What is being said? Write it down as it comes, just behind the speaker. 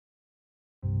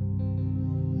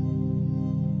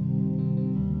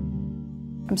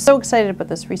I'm so excited about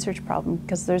this research problem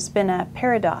because there's been a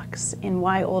paradox in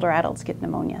why older adults get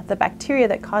pneumonia. The bacteria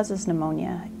that causes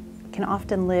pneumonia can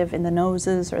often live in the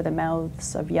noses or the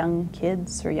mouths of young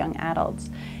kids or young adults,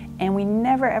 and we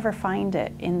never ever find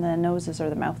it in the noses or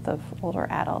the mouth of older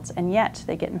adults, and yet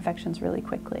they get infections really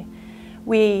quickly.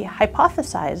 We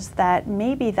hypothesized that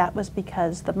maybe that was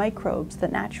because the microbes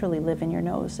that naturally live in your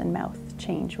nose and mouth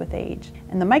change with age.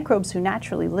 And the microbes who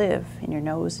naturally live in your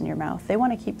nose and your mouth, they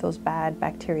want to keep those bad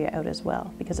bacteria out as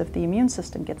well, because if the immune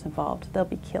system gets involved, they'll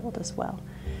be killed as well.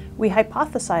 We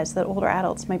hypothesized that older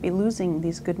adults might be losing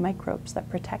these good microbes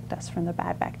that protect us from the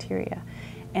bad bacteria.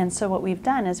 And so what we've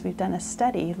done is we've done a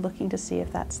study looking to see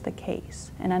if that's the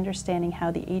case and understanding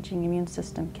how the aging immune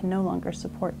system can no longer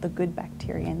support the good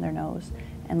bacteria in their nose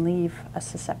and leave us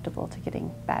susceptible to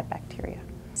getting bad bacteria.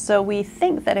 So we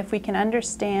think that if we can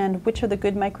understand which are the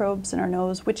good microbes in our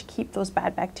nose, which keep those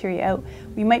bad bacteria out,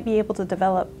 we might be able to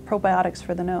develop probiotics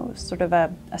for the nose, sort of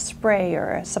a spray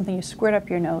or something you squirt up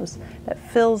your nose that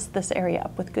fills this area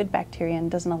up with good bacteria and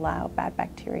doesn't allow bad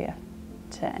bacteria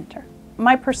to enter.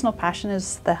 My personal passion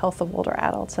is the health of older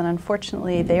adults, and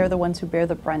unfortunately they are the ones who bear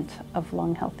the brunt of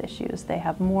lung health issues. They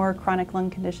have more chronic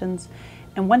lung conditions,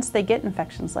 and once they get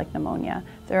infections like pneumonia,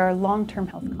 there are long-term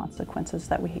health consequences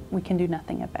that we can do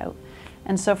nothing about.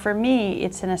 And so for me,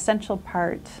 it's an essential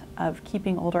part of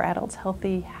keeping older adults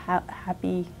healthy,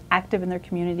 happy, active in their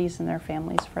communities and their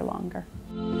families for longer.